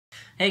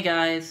Hey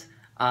guys,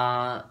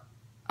 I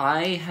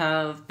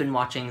have been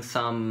watching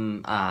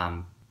some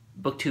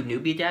Booktube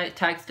Newbie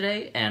Tags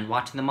today, and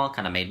watching them all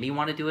kind of made me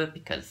want to do it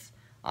because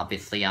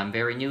obviously I'm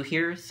very new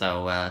here,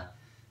 so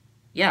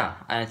yeah,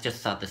 I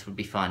just thought this would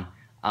be fun.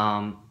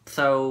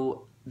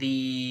 So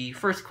the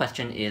first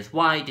question is,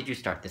 why did you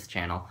start this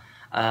channel?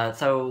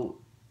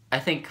 So I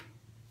think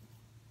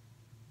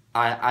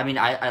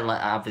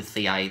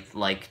obviously I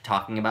like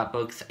talking about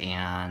books,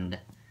 and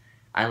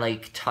I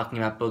like talking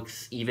about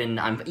books.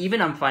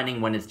 I'm finding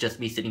when it's just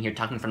me sitting here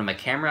talking in front of my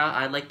camera,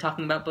 I like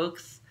talking about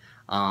books.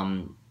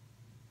 And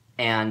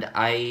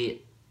I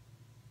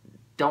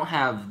don't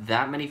have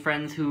that many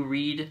friends who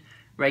read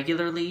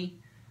regularly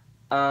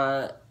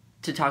to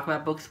talk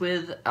about books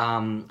with.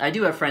 I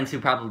do have friends who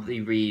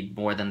probably read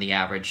more than the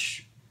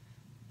average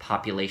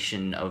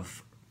population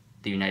of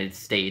the United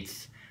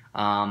States,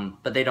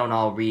 but they don't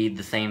all read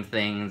the same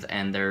things,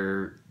 and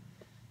they're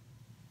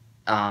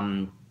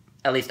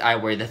at least I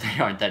worry that they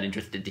aren't that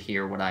interested to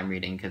hear what I'm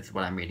reading, because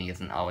what I'm reading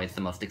isn't always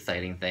the most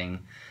exciting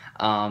thing.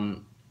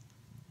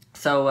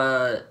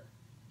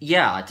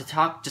 Yeah,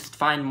 just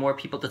find more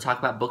people to talk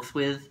about books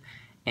with,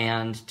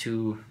 and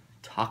to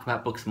talk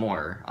about books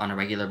more on a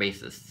regular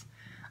basis.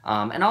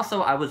 And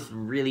also, I was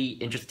really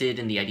interested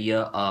in the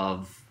idea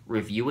of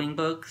reviewing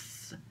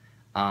books,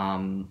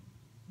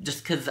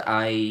 just because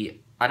I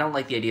don't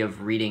like the idea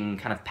of reading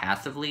kind of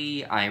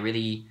passively. I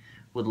really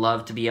would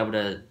love to be able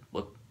to...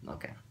 Whoop,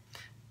 okay.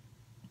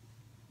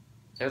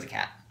 There's a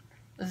cat.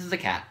 This is a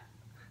cat.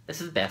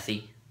 This is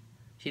Bessie.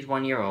 She's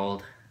 1 year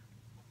old.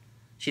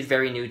 She's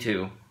very new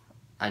too.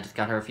 I just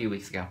got her a few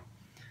weeks ago.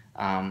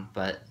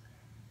 But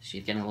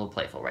she's getting a little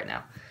playful right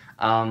now.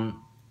 I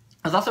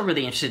was also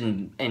really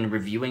interested in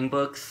reviewing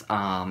books,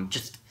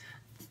 just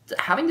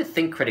having to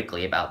think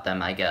critically about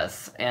them, I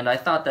guess. And I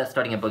thought that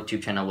starting a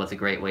BookTube channel was a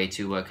great way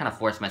to kind of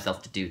force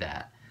myself to do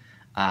that.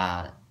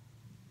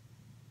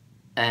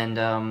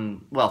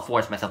 Well,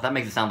 force myself. That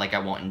makes it sound like I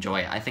won't enjoy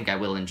it. I think I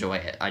will enjoy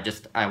it.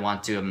 I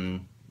want to,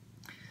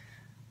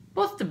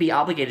 both to be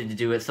obligated to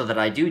do it so that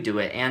I do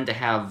it, and to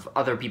have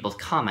other people's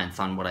comments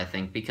on what I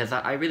think, because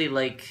I really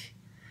like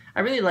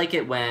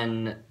it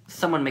when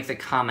someone makes a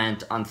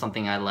comment on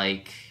something I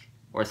like,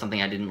 or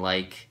something I didn't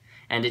like,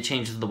 and it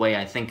changes the way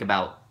I think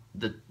about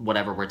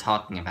whatever we're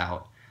talking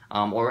about,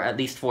 or at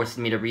least forces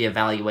me to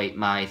reevaluate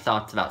my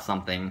thoughts about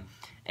something,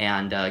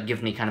 and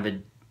gives me kind of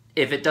a...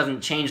 If it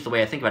doesn't change the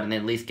way I think about it, then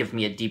it at least gives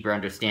me a deeper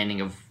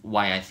understanding of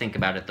why I think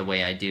about it the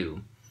way I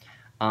do.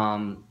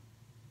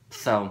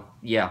 So,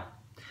 yeah.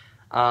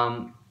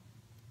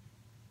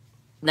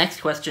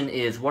 Next question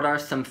is, what are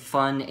some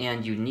fun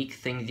and unique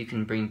things you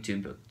can bring to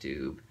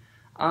BookTube?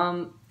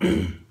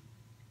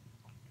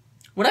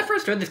 When I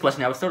first heard this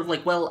question, I was sort of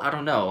like, well, I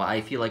don't know.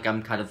 I feel like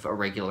I'm kind of a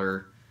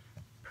regular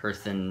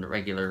person,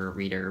 regular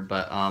reader,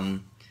 but,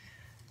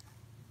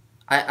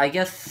 I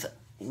guess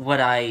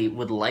what I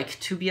would like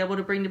to be able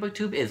to bring to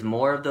BookTube is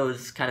more of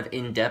those kind of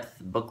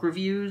in-depth book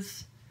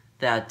reviews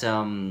that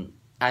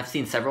I've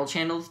seen several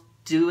channels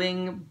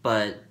doing,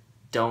 but I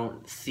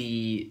don't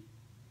see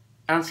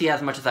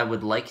as much as I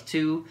would like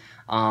to.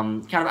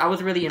 I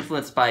was really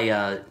influenced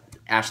by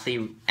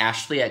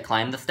Ashley at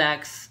Climb the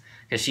Stacks,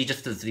 because she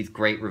just does these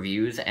great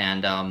reviews,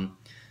 and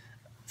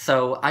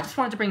so I just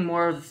wanted to bring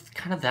more of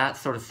kind of that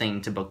sort of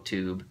thing to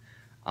BookTube.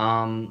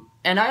 And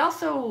I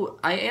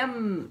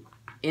am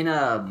in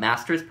a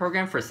master's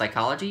program for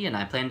psychology, and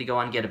I plan to go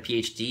on and get a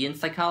PhD in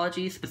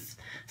psychology.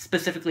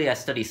 Specifically, I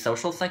study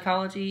social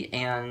psychology,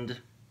 and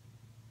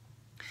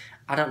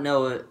I don't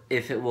know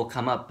if it will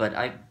come up, but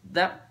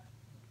that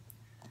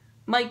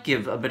might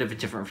give a bit of a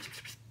different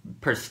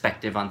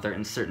perspective on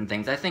certain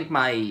things. I think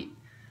my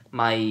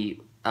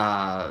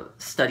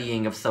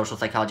studying of social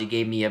psychology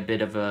gave me a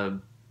bit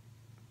of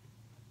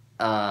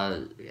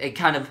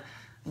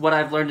what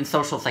I've learned in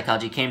social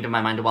psychology came to my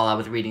mind while I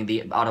was reading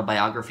the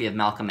autobiography of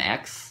Malcolm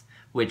X,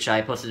 which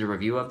I posted a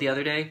review of the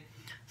other day.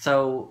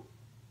 So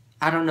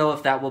I don't know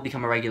if that will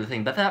become a regular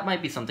thing, but that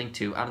might be something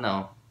too. I don't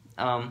know.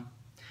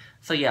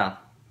 So yeah,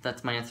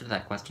 that's my answer to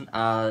that question.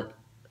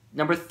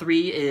 Number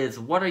 3 is,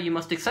 what are you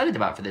most excited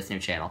about for this new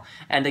channel?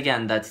 And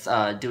again, that's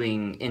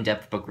doing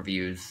in-depth book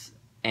reviews,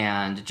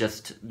 and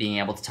just being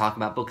able to talk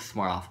about books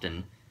more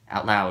often,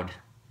 out loud,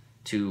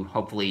 to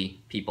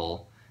hopefully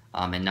people,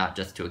 and not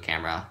just to a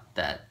camera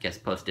that gets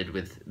posted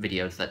with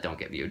videos that don't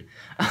get viewed.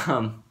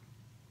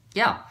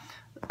 Yeah.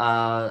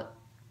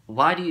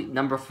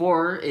 Number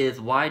 4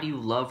 is, why do you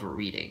love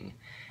reading?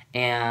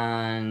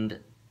 And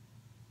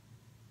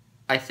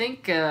I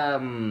think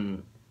I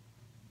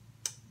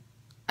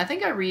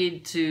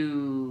read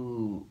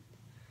to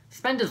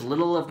spend as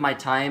little of my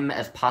time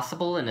as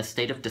possible in a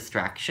state of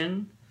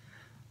distraction.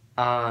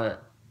 That's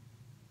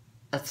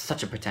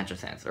such a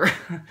pretentious answer.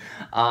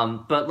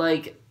 But,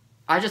 like,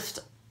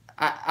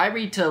 I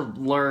read to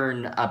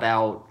learn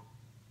about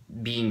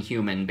being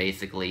human,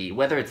 basically,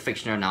 whether it's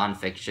fiction or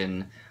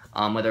nonfiction,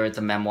 whether it's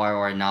a memoir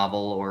or a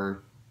novel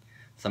or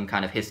some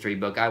kind of history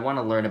book. I want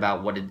to learn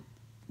about what it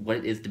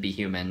is to be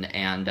human,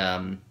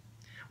 and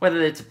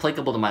Whether it's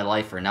applicable to my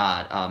life or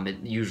not, it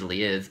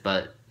usually is,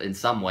 but in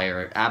some way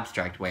or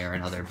abstract way or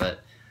another. But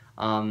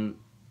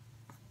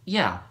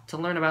yeah, to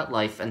learn about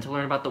life and to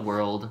learn about the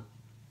world,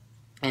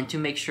 and to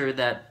make sure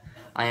that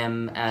I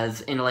am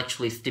as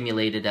intellectually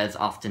stimulated as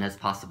often as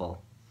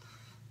possible,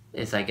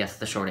 is, I guess,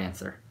 the short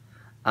answer.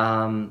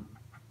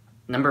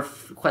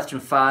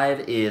 Question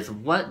 5 is,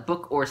 what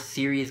book or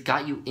series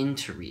got you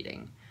into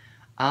reading?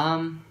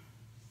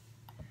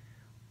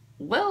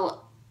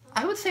 Well,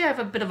 I would say I have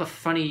a bit of a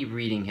funny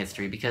reading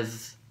history,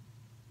 because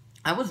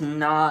I was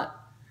not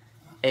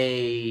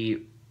a,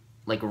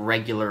 like,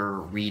 regular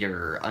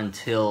reader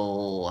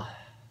until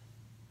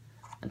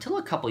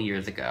a couple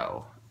years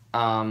ago.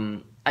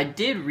 I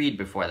did read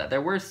before that. There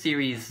were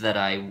series that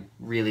I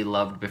really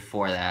loved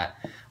before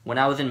that. When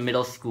I was in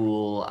middle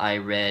school, I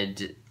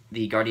read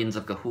the Guardians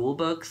of Ga'Hoole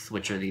books,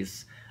 which are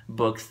these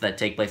books that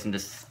take place in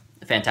this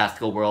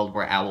fantastical world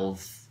where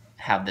owls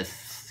have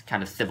this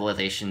kind of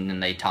civilization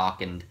and they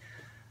talk, and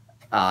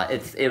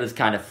it was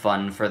kind of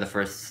fun for the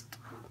first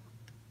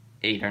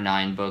 8 or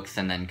 9 books,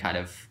 and then kind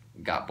of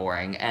got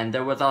boring. And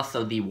there was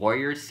also the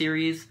Warriors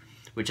series,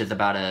 which is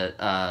about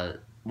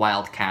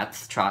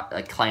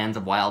clans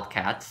of wild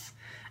cats,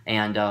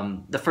 and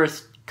the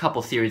first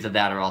couple series of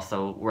that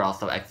were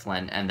also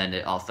excellent, and then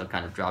it also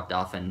kind of dropped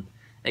off, and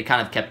it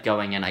kind of kept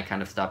going, and I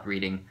kind of stopped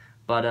reading.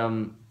 But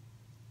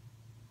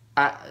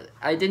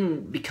I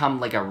didn't become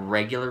like a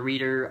regular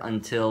reader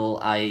until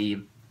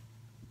I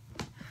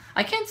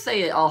can't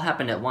say it all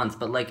happened at once,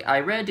 but like I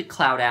read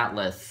Cloud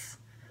Atlas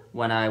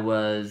when I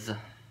was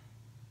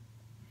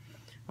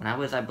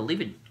I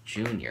believe a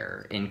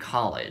junior in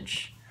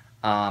college.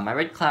 I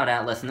read Cloud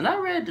Atlas, and then I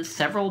read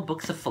several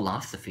books of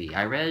philosophy.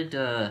 I read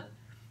The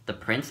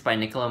Prince by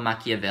Niccolo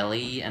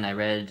Machiavelli, and I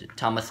read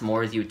Thomas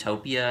More's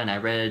Utopia, and I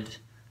read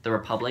The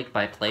Republic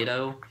by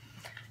Plato,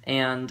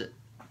 and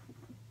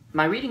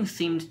my reading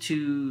seemed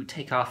to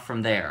take off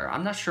from there.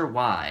 I'm not sure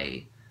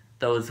why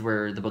those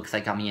were the books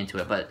that got me into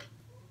it, but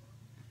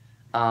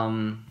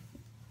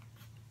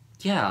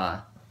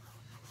yeah,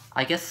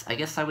 I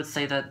guess I would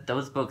say that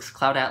those books,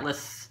 Cloud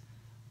Atlas,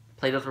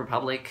 Plato's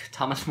Republic,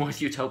 Thomas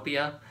More's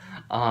Utopia,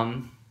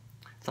 some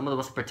of the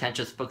most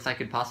pretentious books I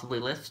could possibly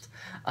list.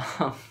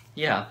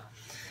 Yeah.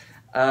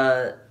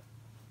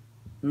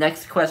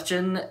 Next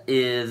question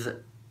is,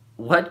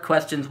 what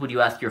questions would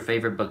you ask your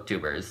favorite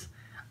booktubers?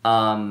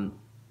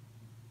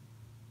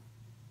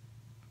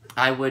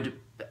 I would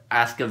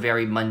ask a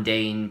very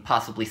mundane,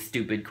 possibly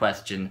stupid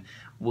question,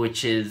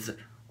 which is,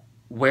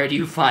 where do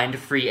you find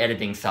free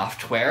editing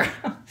software?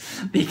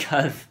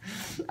 Because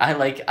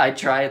I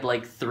tried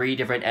like 3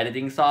 different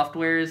editing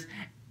softwares,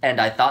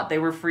 and I thought they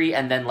were free,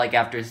 and then like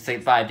after say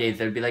 5 days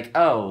they'd be like,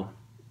 oh,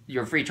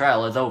 your free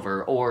trial is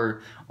over,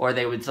 or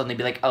they would suddenly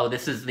be like, oh,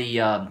 this is the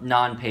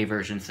non-pay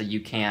version, so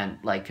you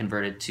can't like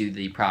convert it to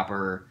the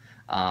proper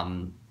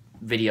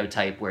video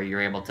type where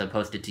you're able to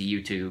post it to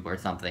YouTube or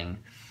something.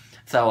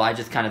 So I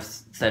just kind of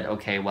said,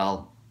 okay,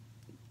 well,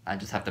 I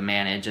just have to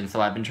manage, and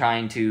so I've been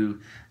trying to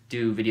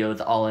do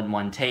videos all in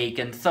one take,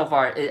 and so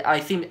far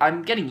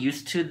I'm getting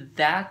used to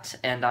that,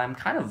 and I'm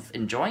kind of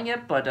enjoying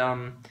it. But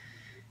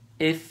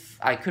if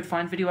I could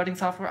find video editing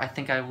software, I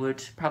think I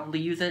would probably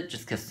use it,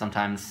 just because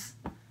sometimes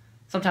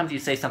you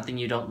say something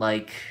you don't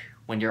like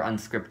when you're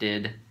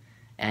unscripted,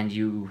 and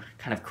you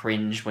kind of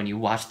cringe when you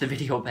watch the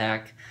video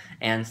back,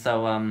 and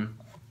so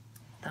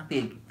that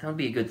would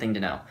be a good thing to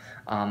know.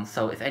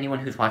 So if anyone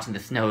who's watching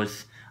this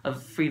knows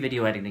of free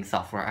video editing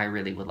software, I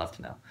really would love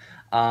to know.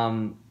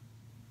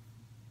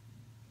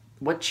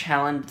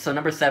 So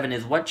number 7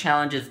 is, what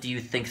challenges do you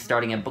think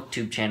starting a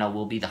booktube channel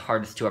will be the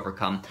hardest to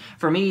overcome?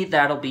 For me,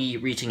 that'll be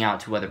reaching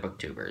out to other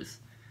booktubers.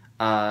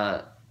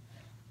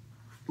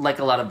 Like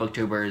a lot of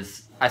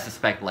booktubers, I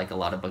suspect like a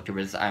lot of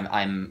booktubers,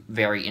 I'm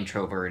very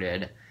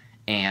introverted,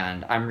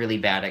 and I'm really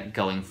bad at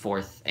going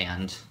forth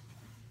and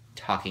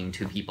talking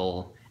to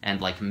people and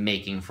like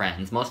making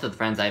friends. Most of the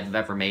friends I've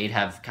ever made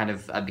I've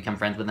become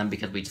friends with them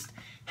because we just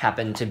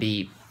happen to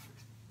be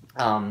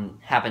in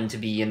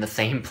the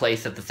same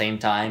place at the same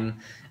time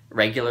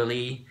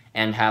regularly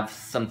and have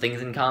some things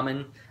in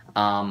common.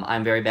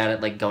 I'm very bad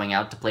at like going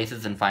out to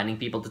places and finding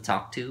people to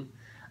talk to.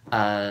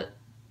 So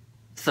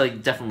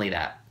definitely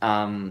that.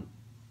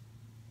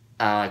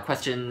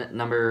 Question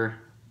number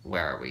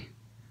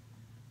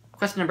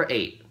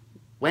 8.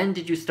 When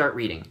did you start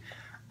reading?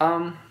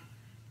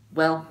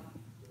 Well,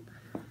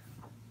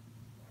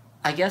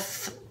 I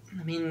guess,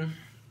 I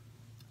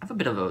have a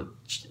bit of a,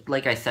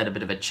 like I said, a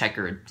bit of a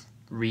checkered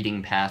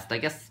reading past. I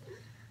guess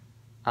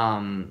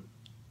I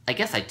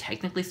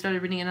technically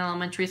started reading in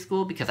elementary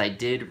school, because I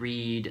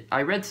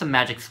read some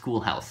Magic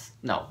Treehouse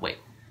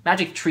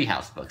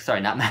books.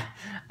 Sorry,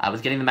 I was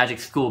getting the Magic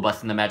School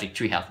Bus and the Magic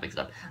Treehouse mixed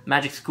up.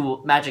 Magic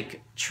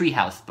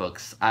Treehouse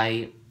books.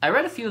 I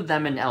read a few of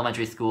them in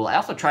elementary school. I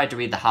also tried to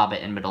read The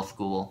Hobbit in middle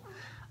school,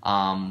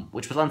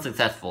 which was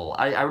unsuccessful.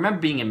 I remember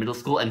being in middle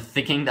school and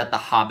thinking that The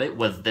Hobbit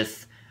was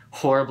this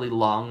horribly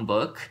long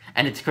book,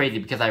 and it's crazy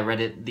because I read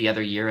it the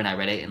other year and I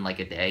read it in like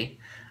a day,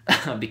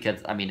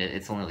 because,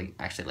 it's only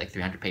actually like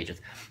 300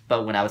 pages,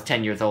 but when I was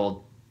 10 years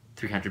old,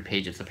 300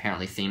 pages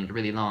apparently seemed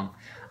really long.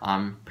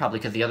 Probably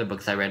because the other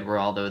books I read were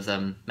all those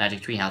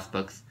Magic Treehouse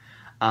books.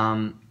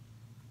 And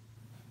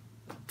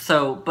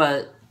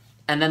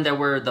then there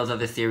were those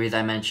other series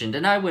I mentioned,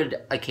 and I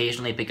would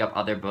occasionally pick up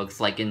other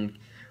books. Like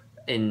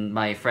in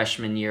my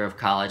freshman year of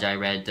college, I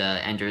read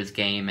Ender's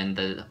Game and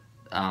the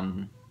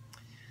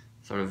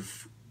sort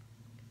of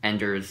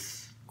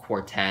Ender's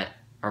Quartet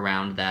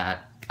around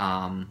that.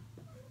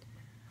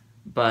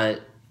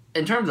 But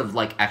in terms of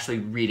like actually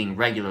reading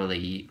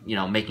regularly,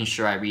 making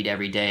sure I read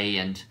every day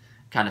and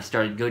kind of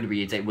started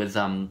Goodreads, it was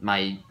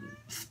my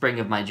spring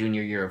of my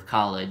junior year of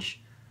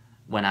college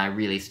when I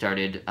really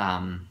started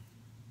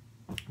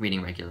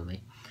reading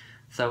regularly.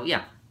 So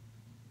yeah,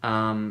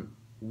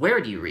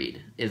 where do you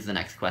read is the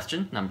next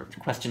question.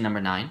 Question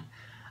number 9.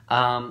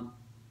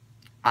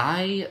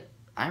 I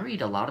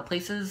read a lot of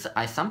places.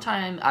 I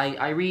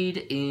read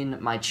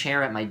in my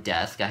chair at my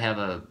desk. I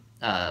have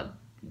a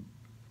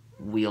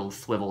wheel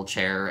swivel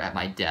chair at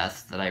my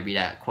desk that I read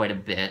at quite a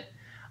bit.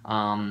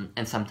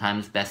 And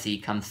sometimes Bessie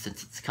comes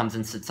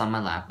and sits on my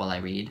lap while I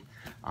read,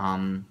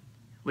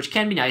 which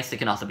can be nice. It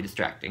can also be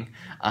distracting.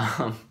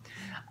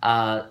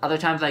 Other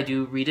times I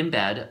do read in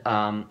bed.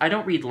 I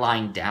don't read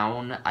lying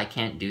down. I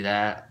can't do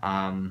that.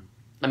 I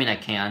mean, I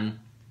can,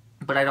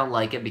 but I don't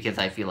like it because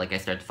I feel like I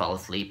start to fall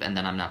asleep and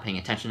then I'm not paying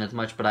attention as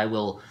much. But I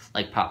will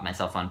like prop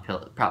myself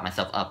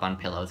up on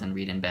pillows and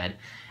read in bed.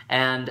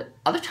 And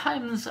other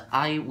times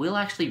I will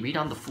actually read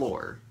on the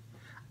floor.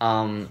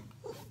 I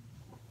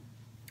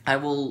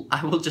will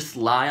just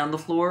lie on the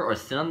floor or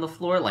sit on the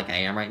floor like I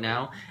am right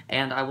now,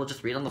 and I will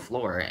just read on the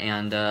floor.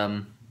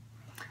 And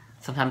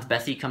sometimes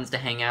Bessie comes to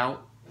hang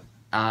out,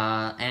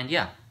 and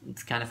yeah,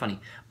 it's kind of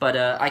funny. But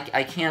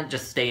I can't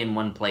just stay in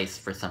one place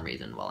for some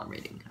reason while I'm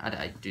reading.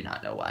 I do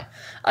not know why.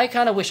 I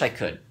kind of wish I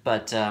could,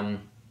 but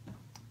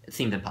it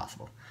seems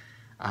impossible.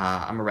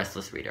 I'm a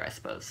restless reader, I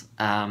suppose.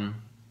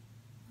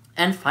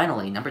 And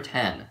finally, number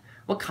 10.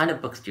 What kind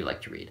of books do you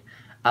like to read?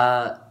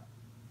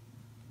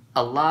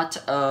 A lot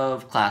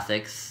of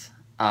classics.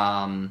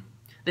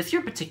 This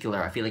year in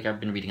particular, I feel like I've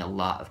been reading a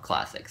lot of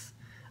classics.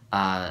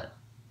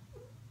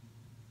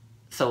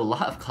 So a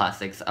lot of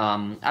classics.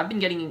 I've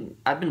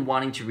been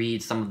wanting to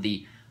read some of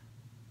the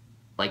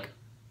like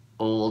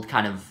old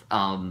kind of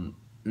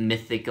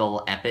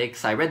mythical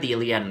epics. I read the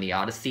Iliad and the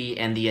Odyssey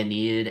and the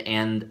Aeneid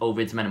and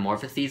Ovid's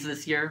Metamorphoses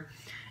this year,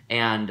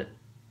 and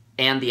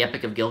the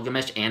Epic of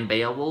Gilgamesh and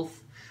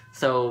Beowulf.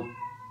 So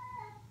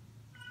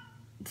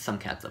some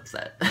cat's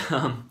upset.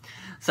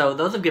 So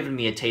those have given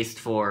me a taste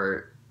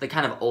for the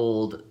kind of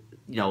old,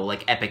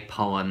 like epic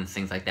poems,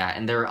 things like that.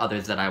 And there are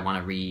others that I want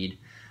to read.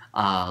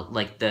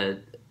 Like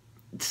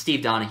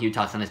Steve Donahue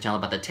talks on his channel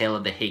about the Tale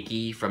of the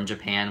Heike from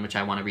Japan, which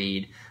I want to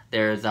read.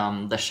 There's the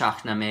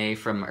Shahnameh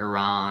from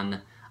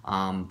Iran,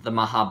 the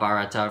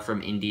Mahabharata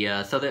from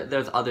India. So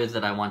there's others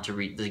that I want to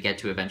read to get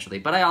to eventually.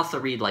 But I also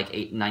read like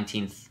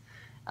 19th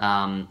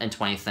and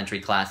 20th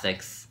century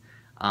classics.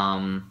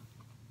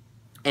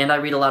 And I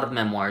read a lot of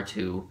memoir,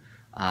 too.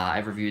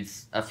 I've reviewed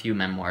a few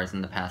memoirs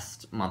in the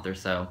past month or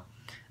so.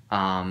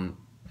 And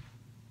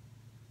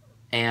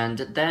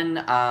then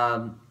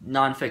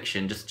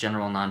nonfiction, just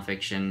general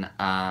nonfiction.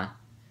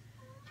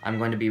 I'm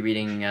going to be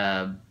reading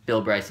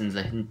Bill Bryson's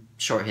A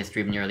Short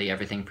History of Nearly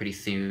Everything pretty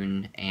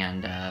soon,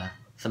 and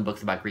some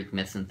books about Greek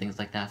myths and things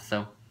like that.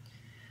 So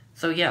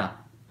yeah.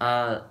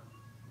 I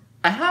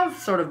have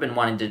sort of been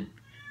wanting to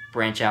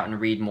branch out and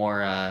read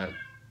more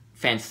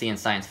fantasy and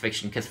science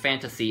fiction, because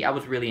fantasy, I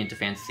was really into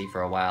fantasy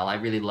for a while. I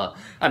was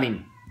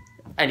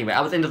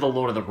into the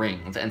Lord of the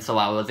Rings, and so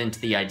I was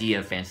into the idea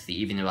of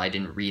fantasy, even though I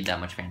didn't read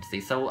that much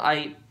fantasy. So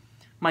I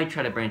might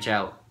try to branch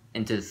out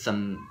into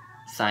some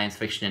science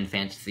fiction and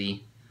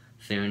fantasy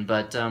soon,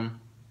 but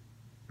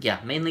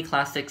yeah, mainly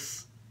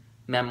classics,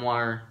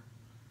 memoir,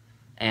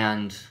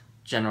 and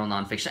general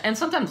nonfiction, and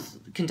sometimes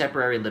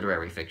contemporary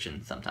literary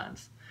fiction,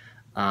 sometimes.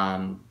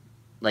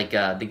 Like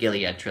the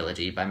Gilead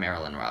trilogy by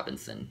Marilyn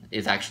Robinson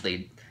is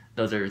actually,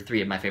 those are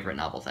 3 of my favorite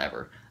novels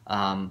ever.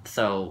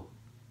 So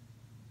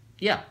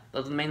yeah,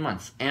 those are the main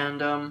ones. And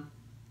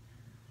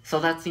so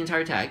that's the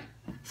entire tag.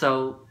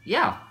 So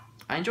yeah,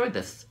 I enjoyed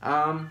this.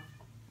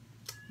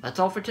 That's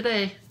all for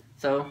today.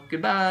 So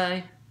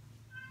goodbye.